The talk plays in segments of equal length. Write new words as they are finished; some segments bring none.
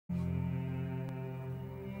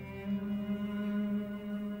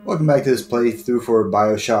Welcome back to this playthrough for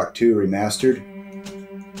BioShock 2 Remastered.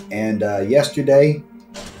 And yesterday,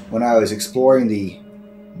 when I was exploring the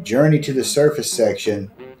Journey to the Surface section,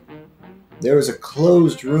 there was a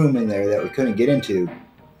closed room in there that we couldn't get into.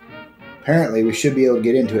 Apparently, we should be able to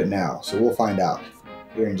get into it now, so we'll find out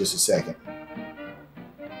here in just a second.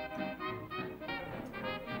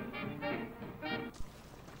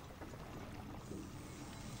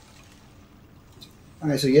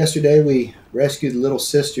 Alright, so yesterday we rescued the little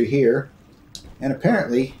sister here, and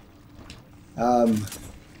apparently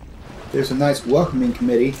there's a nice welcoming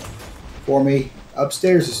committee for me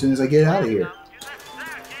upstairs as soon as I get out of here.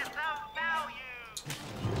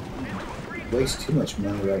 Waste too much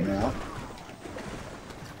money right now.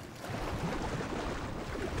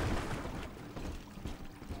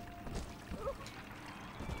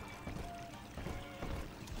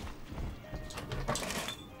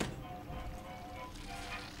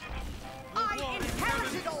 I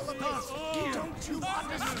inherited all of this! Don't you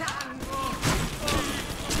understand?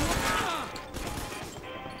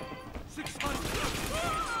 600!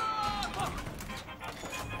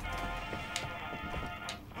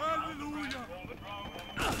 Hallelujah!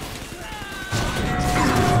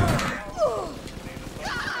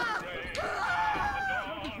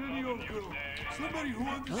 Somebody who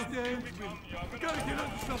understands me. I gotta get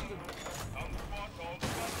under something.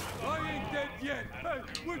 I ain't dead yet. Hey,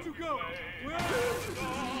 where'd you go?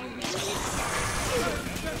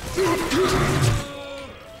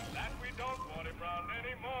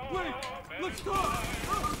 Wait, let's talk.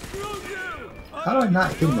 How do I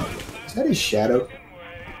not hit him? Is that his shadow?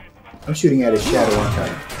 I'm shooting at his shadow, aren't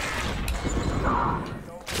I?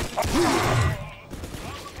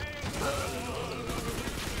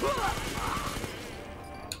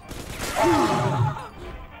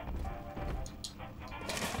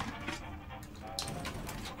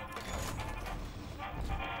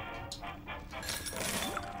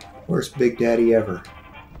 Worst Big Daddy ever.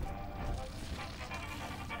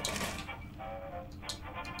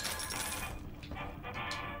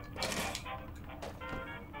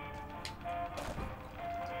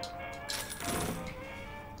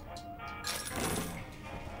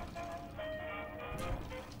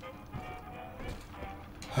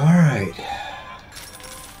 Alright.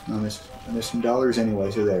 I missed some dollars anyway,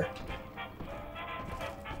 so there.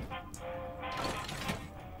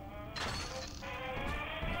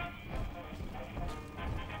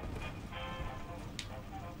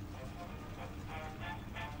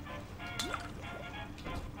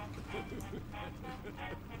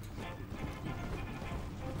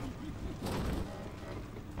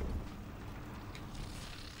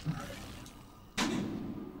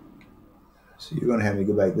 So you're going to have me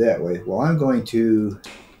go back that way. Well, I'm going to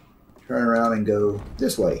turn around and go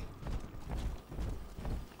this way.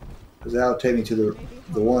 Because that'll take me to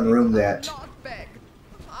the one room that... I'm not beg.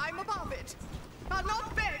 I'm above it. I'm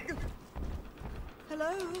not beg.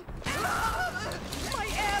 Hello? My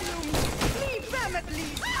heirlooms. Leave them at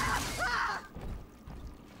least.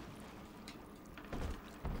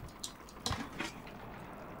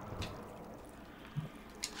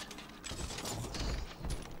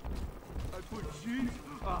 I put sheets,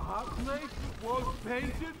 a hot plate, walls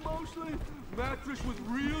painted mostly, mattress with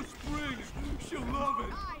real springs. She'll love it.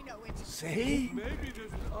 I know it. See? Maybe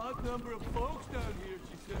there's an odd number of folks down here,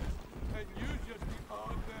 she says. And you're just the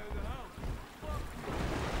odd man out.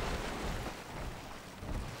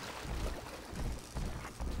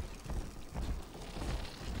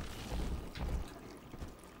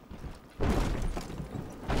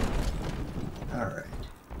 Alright.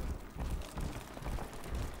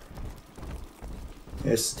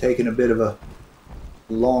 It's taking a bit of a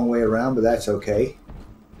long way around, but that's okay.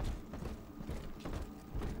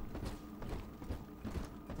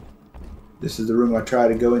 This is the room I tried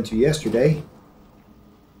to go into yesterday.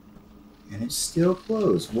 And it's still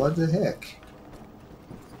closed. What the heck?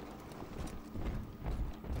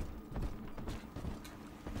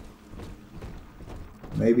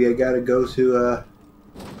 Maybe I gotta go to,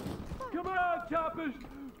 Come on, choppers!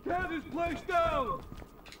 Tear this place down!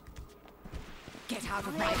 Get out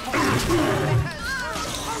of my home.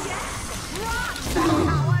 Oh, yes. Run,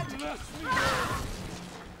 coward.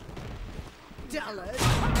 Dullard.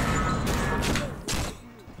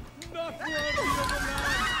 Not for the other man!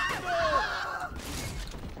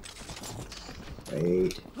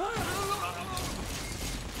 wait.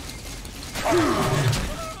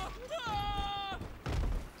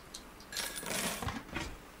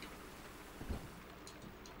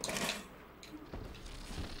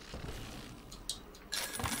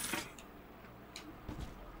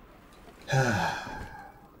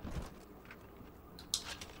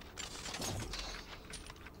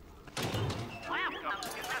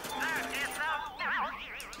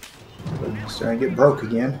 Starting to get broke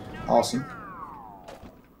again. Awesome.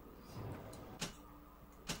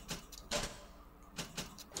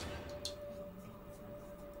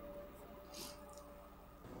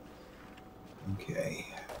 Okay.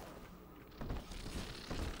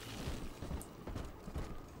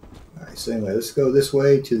 Alright, so anyway, let's go this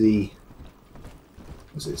way to the...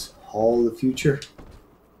 What's this? Hall of the Future?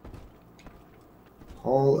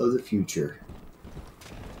 Hall of the Future.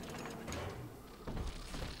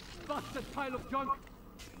 Busted pile of junk!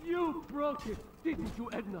 You broke it, didn't you,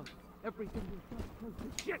 Edna? Everything was just because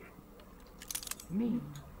of shit! Mean.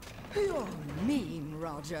 You're mean,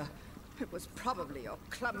 Roger. It was probably your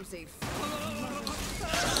clumsy...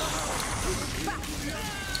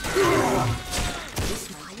 This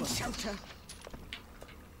might shelter.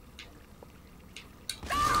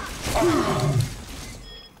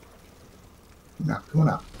 No, come on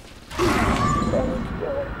up.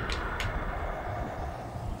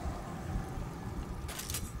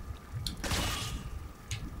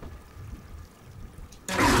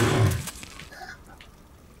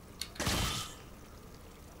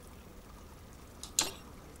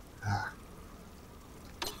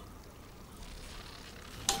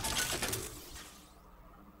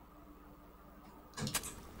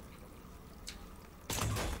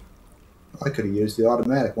 I could have used the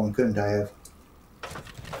automatic one, couldn't I have?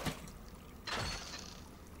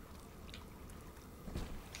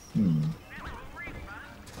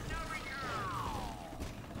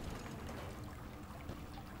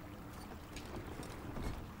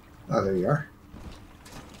 Oh, there you are.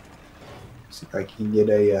 See if I can get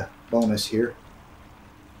a bonus here.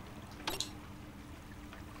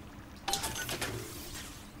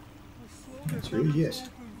 That's really yes.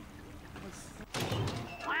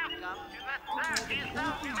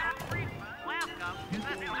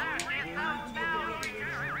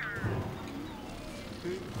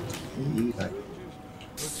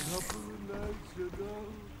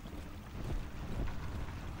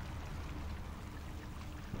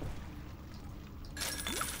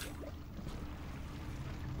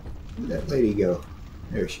 Where'd that lady go?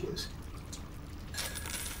 There she is.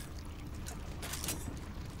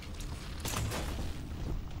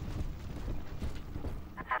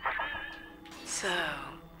 So,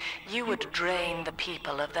 you would drain the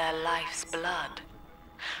people of their life's blood.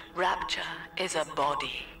 Rapture is a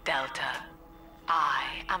body, Delta.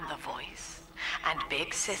 I am the voice, and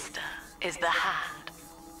Big Sister is the hand.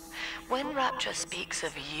 When Rapture speaks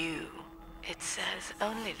of you, it says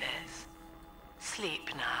only this. Sleep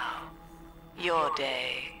now. Your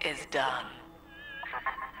day is done.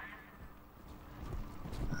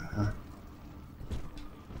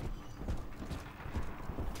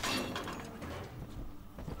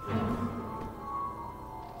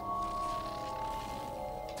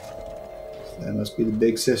 So that must be the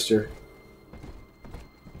Big Sister.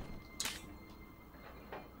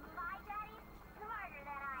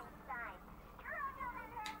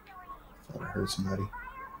 Thought I heard somebody.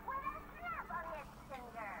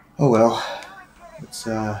 Oh well. Let's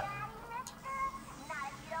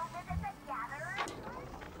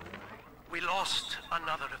We lost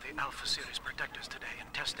another of the Alpha Series protectors today in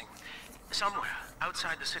testing. Somewhere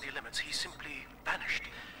outside the city limits, he simply vanished.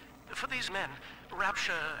 For these men,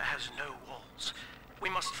 Rapture has no walls. We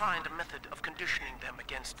must find a method of conditioning them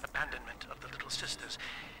against abandonment of the Little Sisters.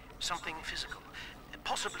 Something physical,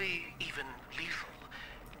 possibly even lethal.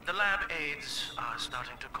 The lab aides are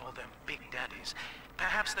starting to call them Big Daddies.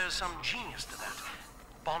 Perhaps there's some genius to that.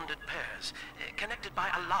 Bonded pairs, connected by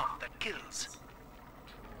a love that kills.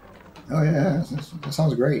 oh yeah, that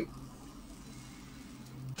sounds great.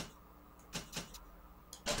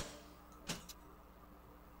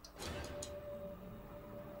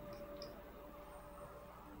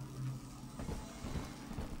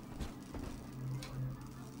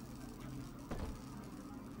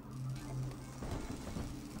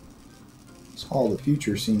 This Hall of the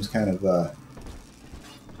Future seems kind of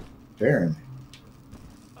barren.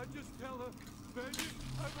 I just tell her, baby,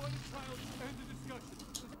 I want a child, end the discussion.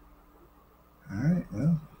 Alright,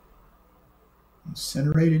 well,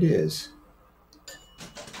 incinerate it is.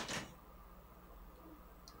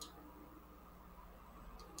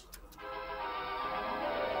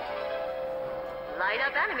 Light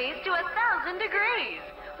up enemies to 1,000 degrees.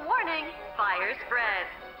 Warning, fire spread.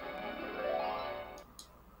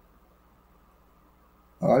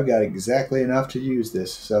 Oh, I've got exactly enough to use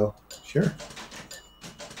this, so sure.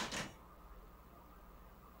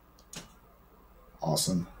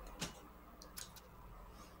 Awesome.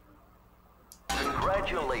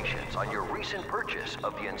 Congratulations on your recent purchase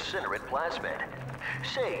of the incinerate plasmid.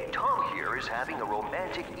 Say, Tom here is having a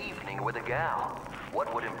romantic evening with a gal.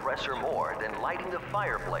 What would impress her more than lighting the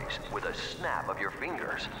fireplace with a snap of your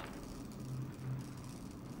fingers?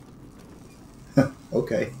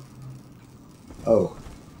 Okay. Oh.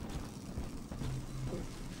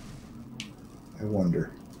 I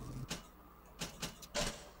wonder.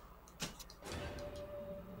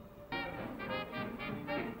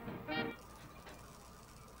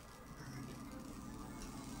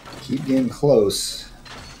 Keep getting close.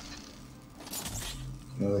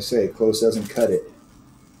 You know, they say close doesn't cut it.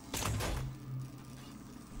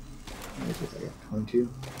 What is it? I got 22.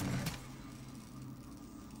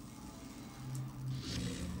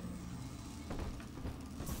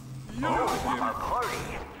 A party,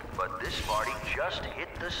 but this party just hit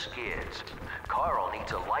the skids. Carl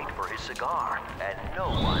needs a light for his cigar, and no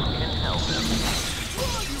one can help him.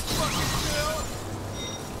 Run, you fucking tail!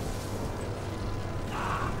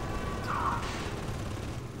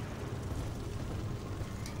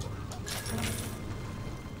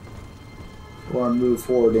 Before I move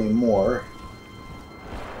forward anymore,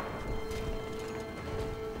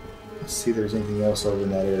 let's see if there's anything else over in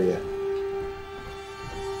that area.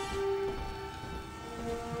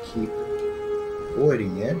 Keep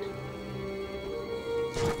avoiding it.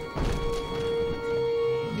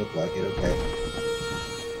 Doesn't look like it, okay.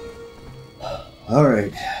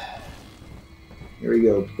 Alright. Here we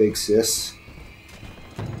go, big sis.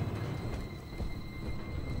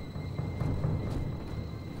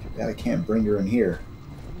 I can't bring her in here.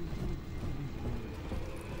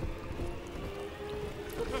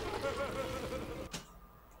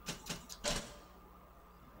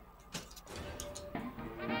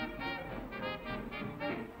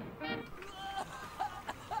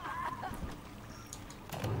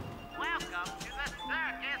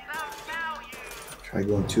 Try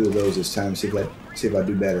going 2 of those this time. See if I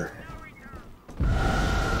do better.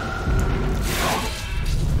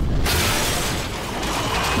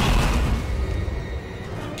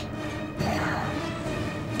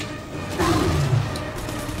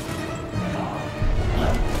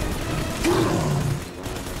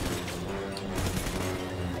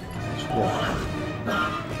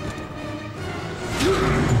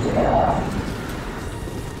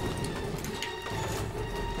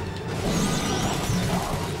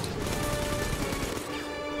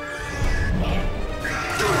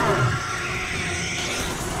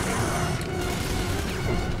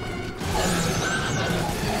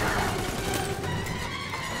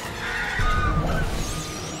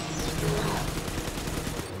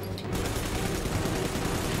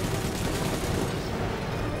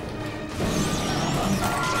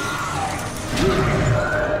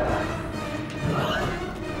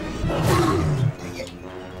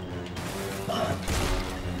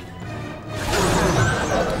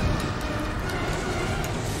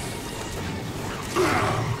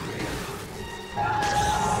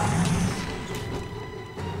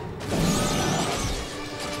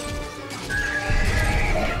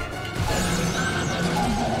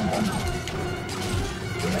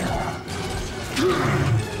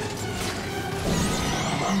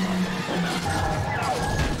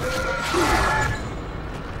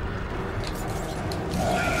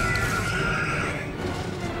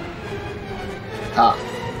 Ah.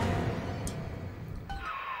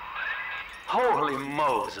 Holy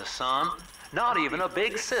Moses, son. Not even a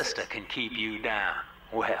big sister can keep you down.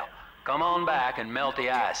 Well, come on back and melt the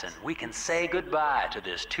ice and we can say goodbye to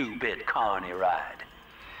this 2-bit carny ride.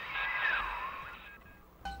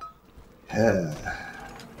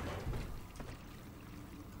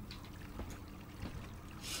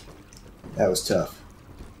 That was tough.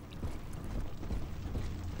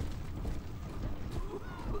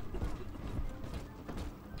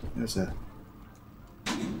 There's a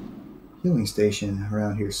healing station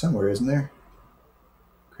around here somewhere, isn't there?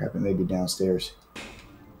 Crap, it may be downstairs.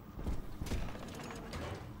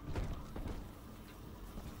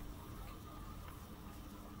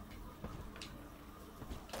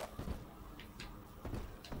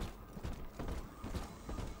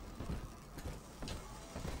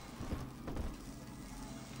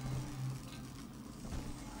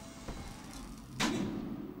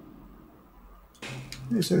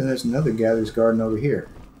 There's another gatherer's garden over here.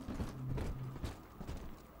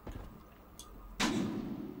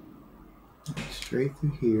 Straight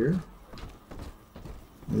through here.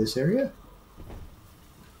 In this area?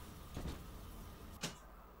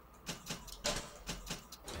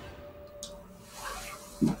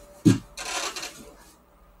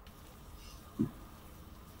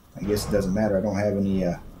 I guess it doesn't matter. I don't have any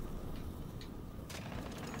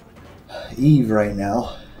Eve right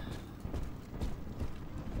now.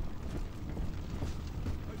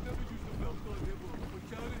 I never used to melt on him or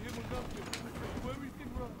counted him enough to. Are you worried?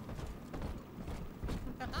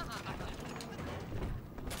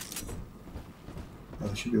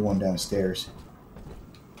 should be one downstairs.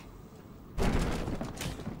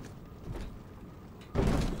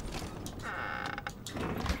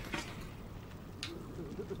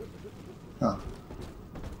 Huh.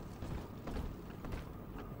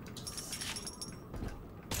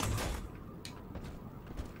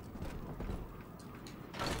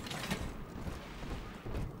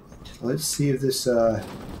 Let's see if this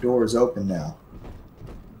door is open now.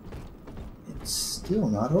 It's still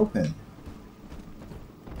not open.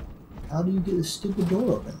 How do you get this stupid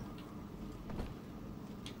door open?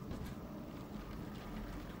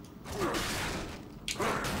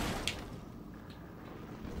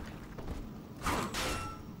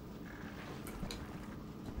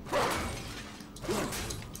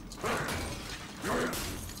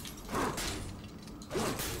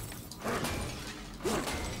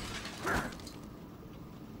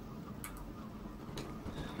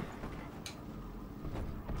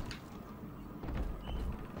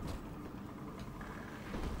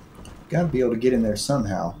 Gotta be able to get in there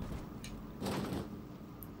somehow.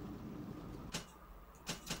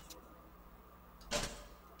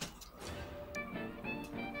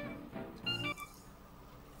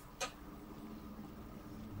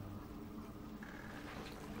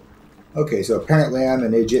 Okay, so apparently I'm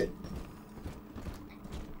an idiot.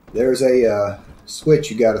 There's a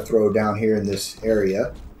switch you gotta throw down here in this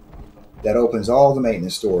area that opens all the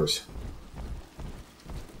maintenance doors.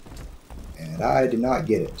 And I did not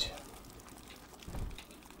get it.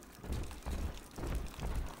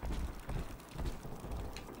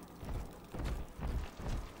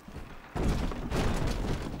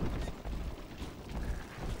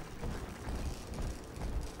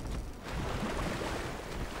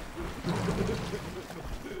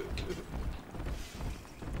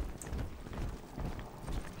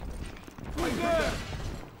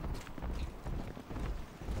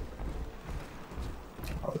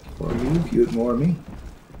 I'll ignore you if you ignore me.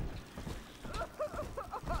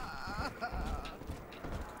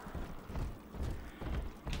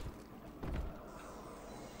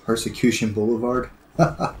 Persecution Boulevard?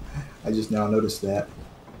 I just now noticed that.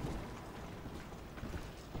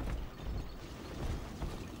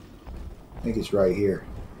 I think it's right here.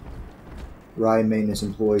 Ride maintenance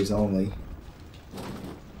employees only.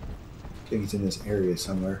 I think it's in this area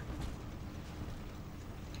somewhere.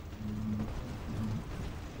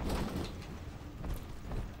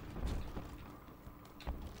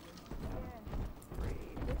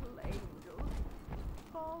 Little angels.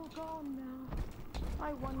 All gone now.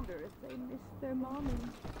 I wonder if they missed their mommy.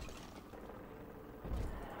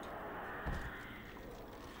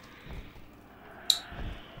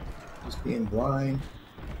 Just being blind.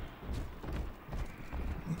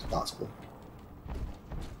 It's possible.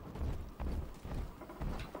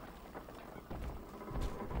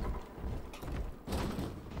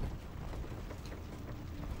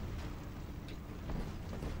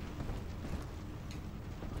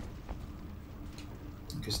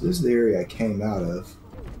 Because this is the area I came out of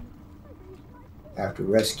after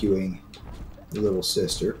rescuing the little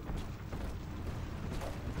sister.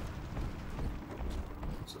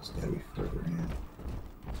 So it's got to be further in.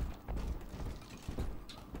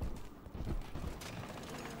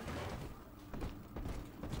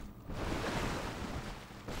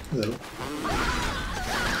 Hello.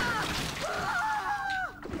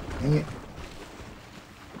 Dang it.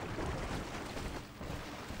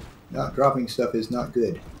 Not dropping stuff is not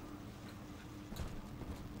good.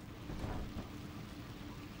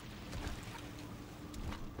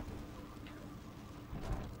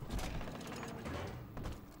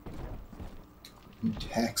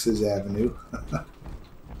 Taxes Avenue.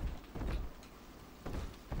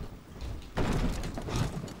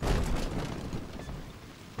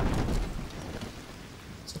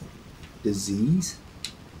 Disease?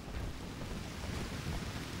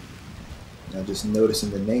 Now just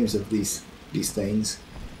noticing the names of these things.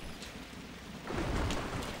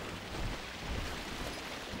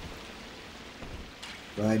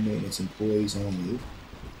 Ride maintenance employees only.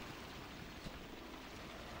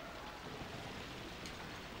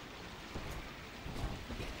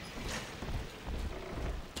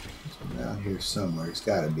 It's around here somewhere. It's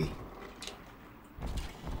got to be.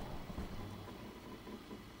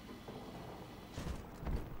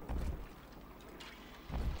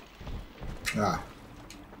 Ah,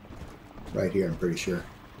 right here, I'm pretty sure.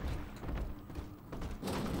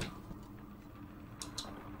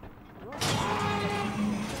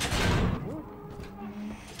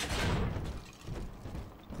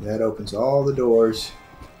 That opens all the doors.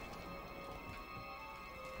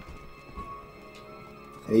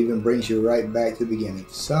 It even brings you right back to the beginning.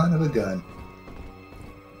 Son of a gun.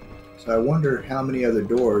 So I wonder how many other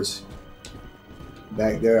doors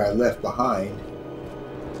back there I left behind.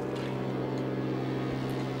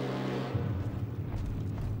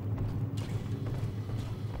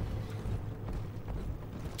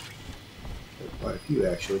 Quite a few,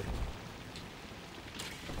 actually.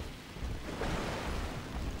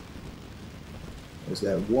 There's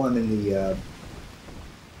that one in the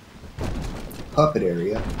puppet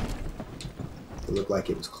area. It looked like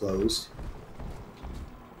it was closed.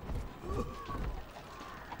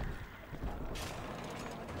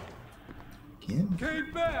 Again?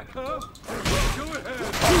 Came back, huh? Go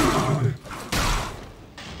ahead.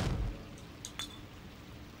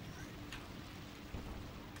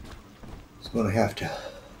 Just gonna have to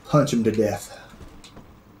punch him to death.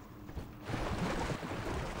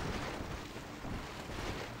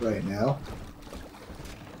 Right now.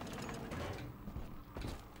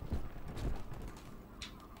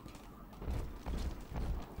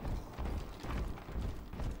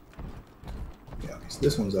 Yeah, okay, so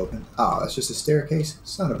this one's open. Ah, that's just a staircase?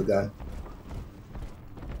 Son of a gun.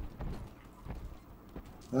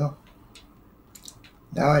 Well,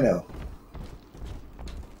 now I know.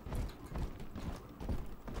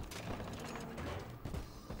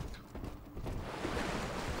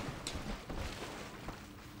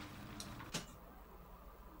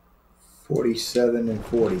 $47 and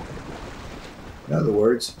 $40. In other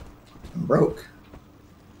words, I'm broke.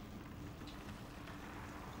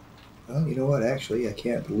 Well, you know what? Actually, I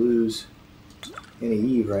can't lose any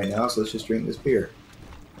Eve right now, so let's just drink this beer.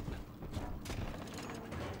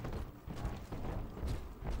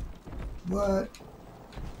 What?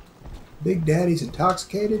 Big Daddy's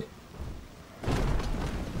intoxicated?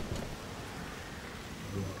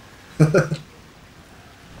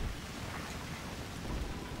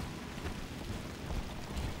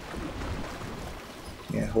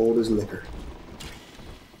 Can't hold his liquor.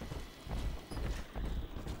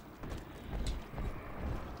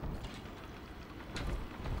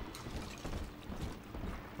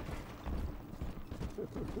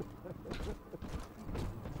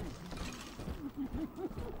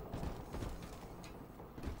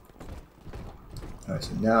 Alright,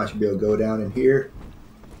 so now I should be able to go down in here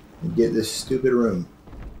and get this stupid room.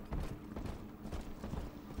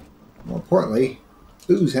 More importantly,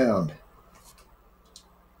 Booze Hound.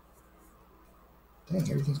 Dang,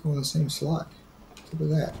 everything's going in the same slot. Look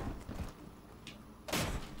at that.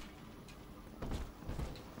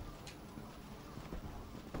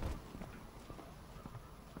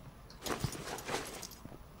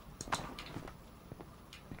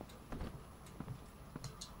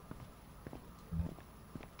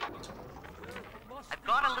 I've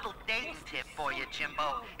got a little dating tip for you,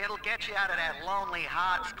 Jimbo. It'll get you out of that Lonely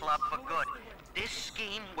Hearts Club for good. This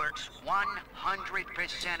scheme works 100%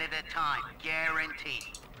 of the time,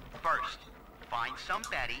 guaranteed. First, find some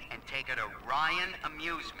Betty and take her to Ryan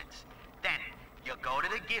Amusements. Then, you go to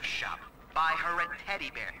the gift shop, buy her a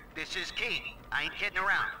teddy bear. This is key. I ain't kidding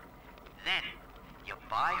around. Then, you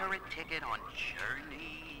buy her a ticket on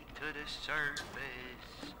Journey to the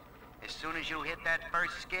Surface. As soon as you hit that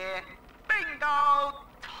first scare, bingo!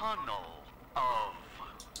 Tunnel of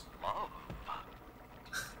love.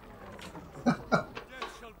 There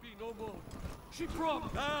shall be no more. She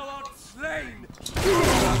brought thou art slain.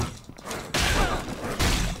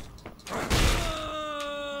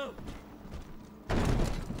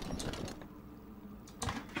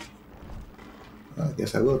 Well, I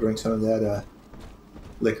guess I will drink some of that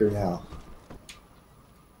liquor now.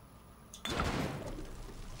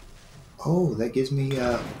 Oh, that gives me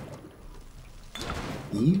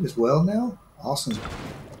Eve as well now? Awesome.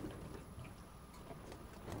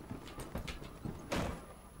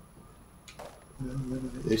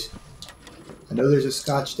 I know there's a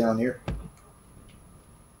scotch down here.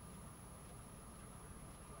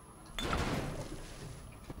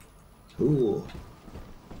 Cool.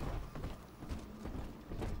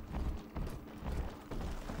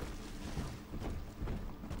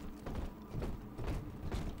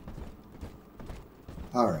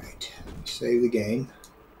 Alright, save the game.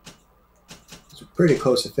 We're pretty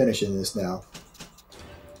close to finishing this now.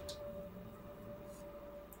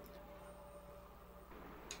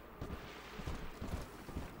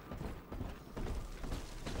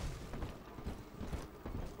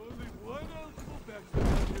 Only one eligible bachelor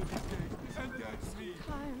out here these days, and that's me.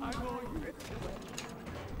 I'm all you.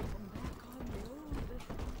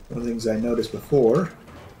 One of the things I noticed before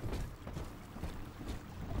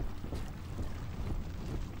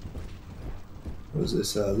was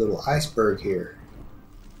this little iceberg here.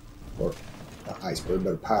 Or not iceberg,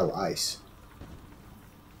 but a pile of ice.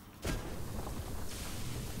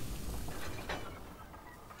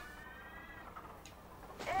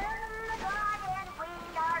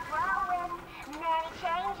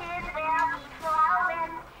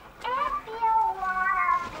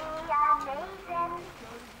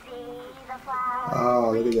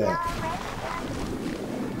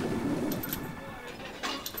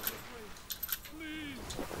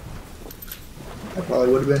 That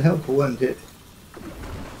probably would have been helpful, wouldn't it?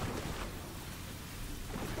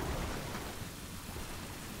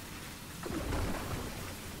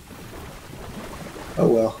 Oh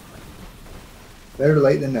well. Better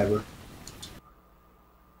late than never.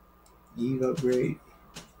 Eve upgrade.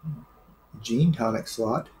 Gene tonic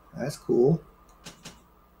slot. That's cool.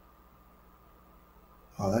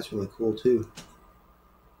 Oh, that's really cool too.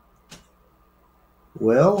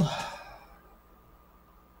 Well,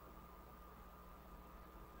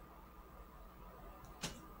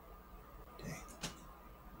 dang.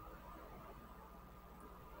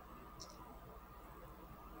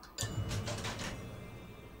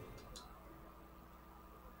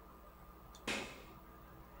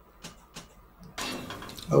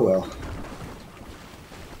 Oh well.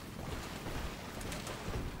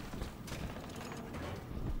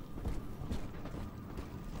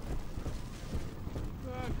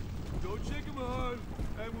 Don't shake him hard,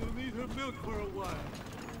 and we'll need her milk for a while.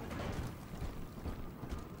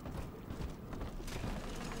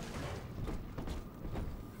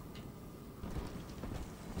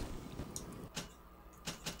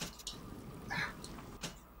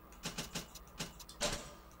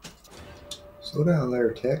 Slow down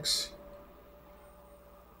there, Tex.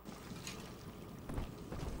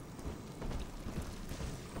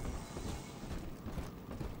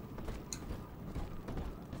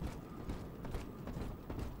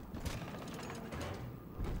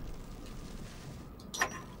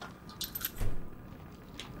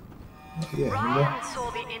 Yeah, Ryan saw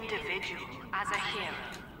the individual as a hero,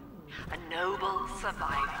 a noble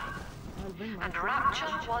survivor. And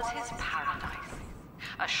Rapture was his paradise,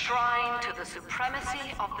 a shrine to the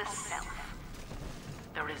supremacy of the self.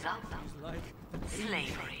 The result?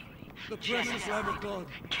 Slavery, genocide,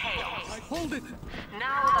 chaos. Hold it!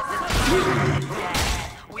 Now that the is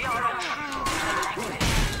dead, we are a true collective,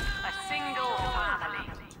 a single family.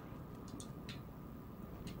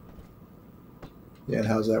 Yeah, and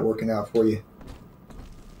how's that working out for you?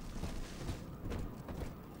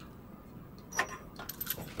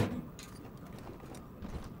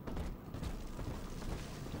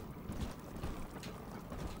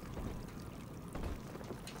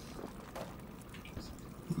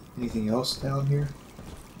 Anything else down here?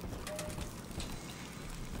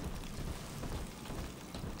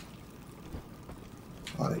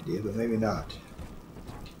 Thought I did, but maybe not.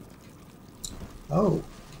 Oh,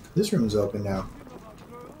 this room's open now.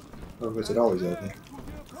 Or was it always open?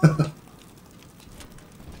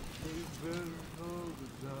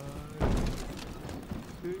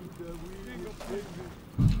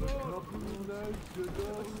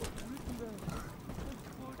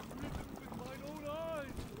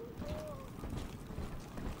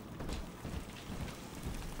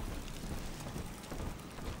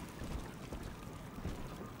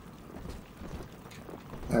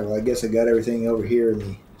 Alright, well I guess I got everything over here in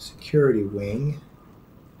the security wing.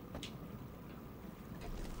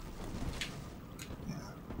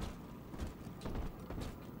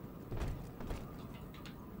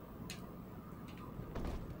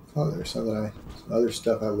 Oh, there's some other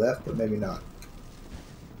stuff I left, but maybe not.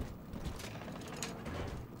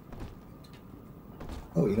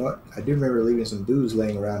 Oh, you know what? I do remember leaving some booze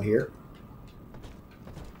laying around here.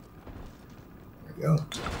 There we go.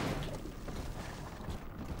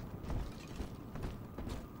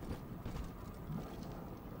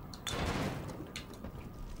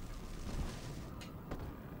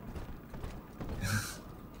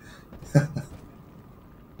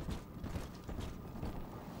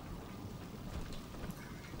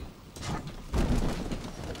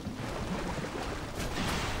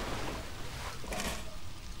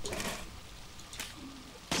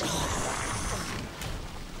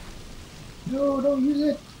 No, don't use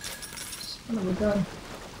it. Son of a gun.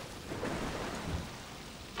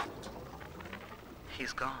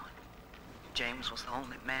 He's gone. James was the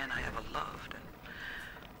only man I ever loved,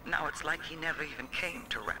 and now it's like he never even came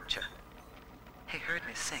to Rapture. He heard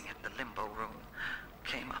me sing at the limbo room,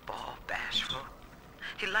 came up all bashful.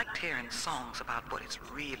 He liked hearing songs about what it's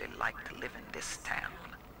really like to live in this town.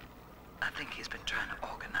 I think he's been trying to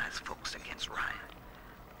organize folks against Ryan.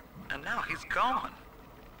 And now he's gone.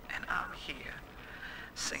 And I'm here,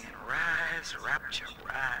 singing Rise, Rapture,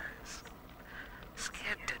 Rise.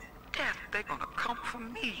 Scared to death they're gonna come for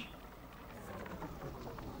me.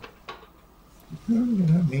 I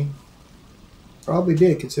mean, probably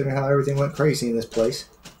did, considering how everything went crazy in this place.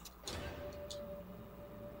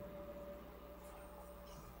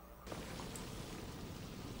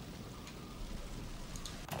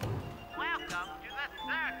 Welcome to the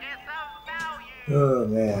circus Oh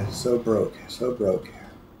man, so broke, so broke.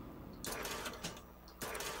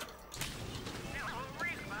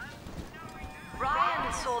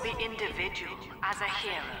 Ryan saw the individual as a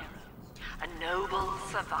hero, a noble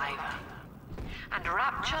survivor. And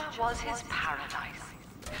Rapture was his paradise,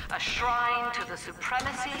 a shrine to the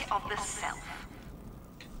supremacy of the self.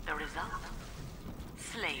 The result?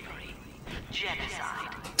 Slavery,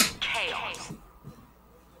 genocide, chaos.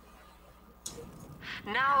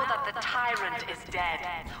 Now that the tyrant is dead,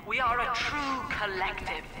 we are a true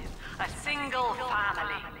collective, a single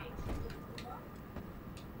family.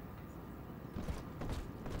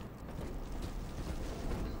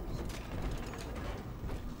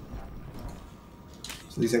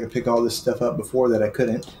 So at least I could pick all this stuff up before that I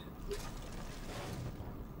couldn't.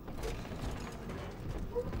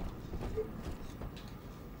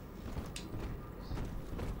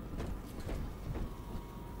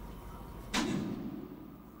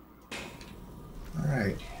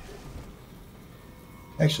 Alright.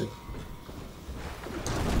 Actually,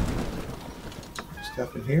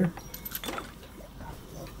 stuff in here.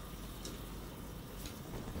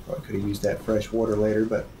 Probably could have used that fresh water later,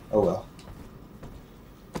 but oh well.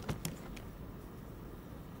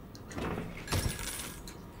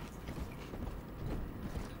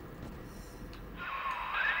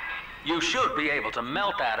 You should be able to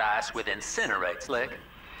melt that ice with Incinerate, Slick.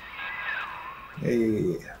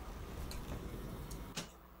 Hey.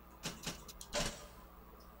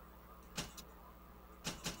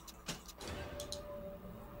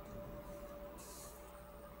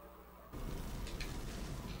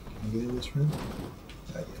 Can I get in this room?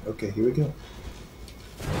 Not yet. Okay, here we go.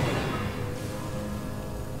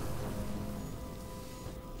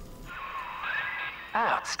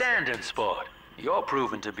 Outstanding sport. You're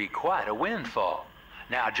proving to be quite a windfall.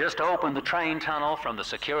 Now just open the train tunnel from the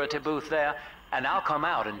security booth there, and I'll come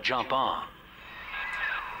out and jump on.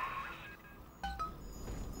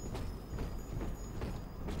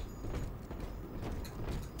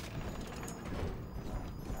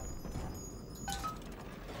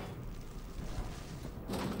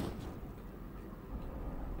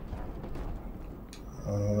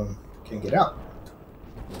 Can't get out.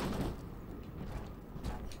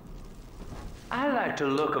 I like to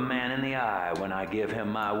look a man in the eye when I give him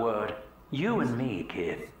my word. You and me,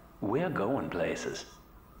 kid, we're going places.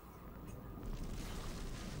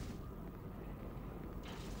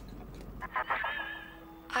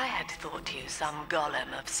 I had thought you some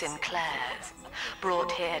golem of Sinclair's,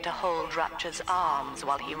 brought here to hold Rapture's arms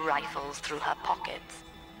while he rifles through her pockets.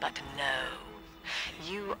 But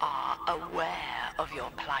no, you are aware of your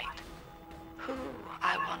plight. Who,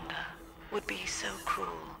 I wonder, would be so cruel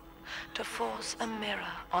to force a mirror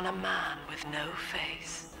on a man with no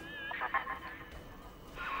face?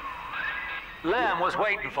 Lamb was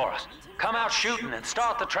waiting for us. Come out shooting and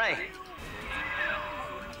start the train.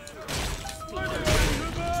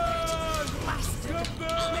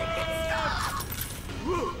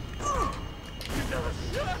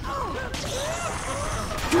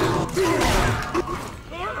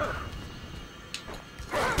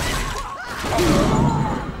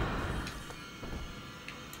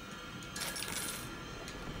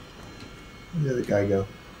 Where'd the other guy go?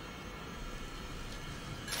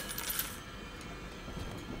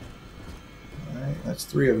 Alright, that's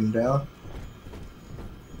 3 of them down.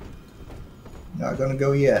 Not gonna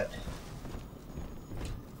go yet.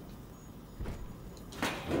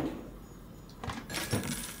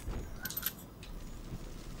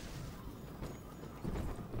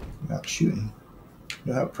 Not shooting.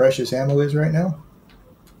 You know how precious ammo is right now?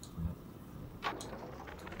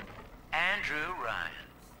 Andrew Ryan.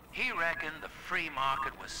 He reckoned the free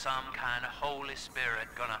market was some kind of Holy Spirit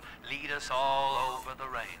gonna lead us all over the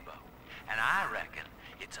rainbow. And I reckon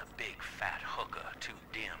it's a big fat hooker too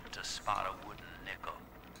dim to spot a wooden nickel.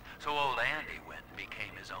 So old Andy went and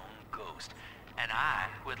became his own ghost, and I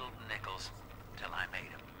whittled nickels till I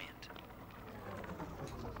made a mint.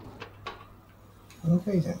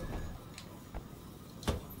 Okay then.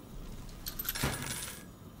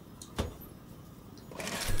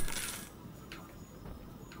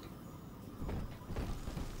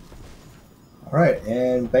 Alright,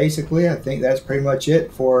 and basically I think that's pretty much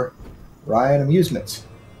it for Ryan Amusements.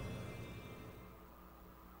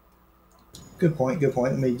 Good point, good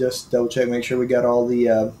point. Let me just double check, make sure we got all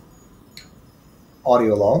the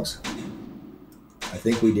audio logs. I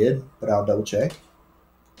think we did, but I'll double check.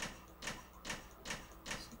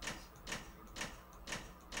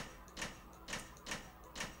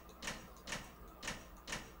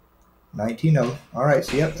 Alright,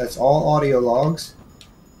 so yep, that's all audio logs.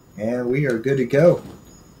 And we are good to go.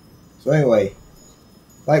 So anyway,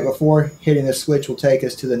 like before, hitting the switch will take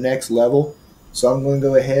us to the next level. So I'm going to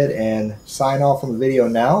go ahead and sign off on the video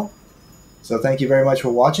now. So thank you very much for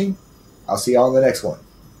watching. I'll see y'all in the next one.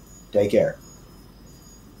 Take care.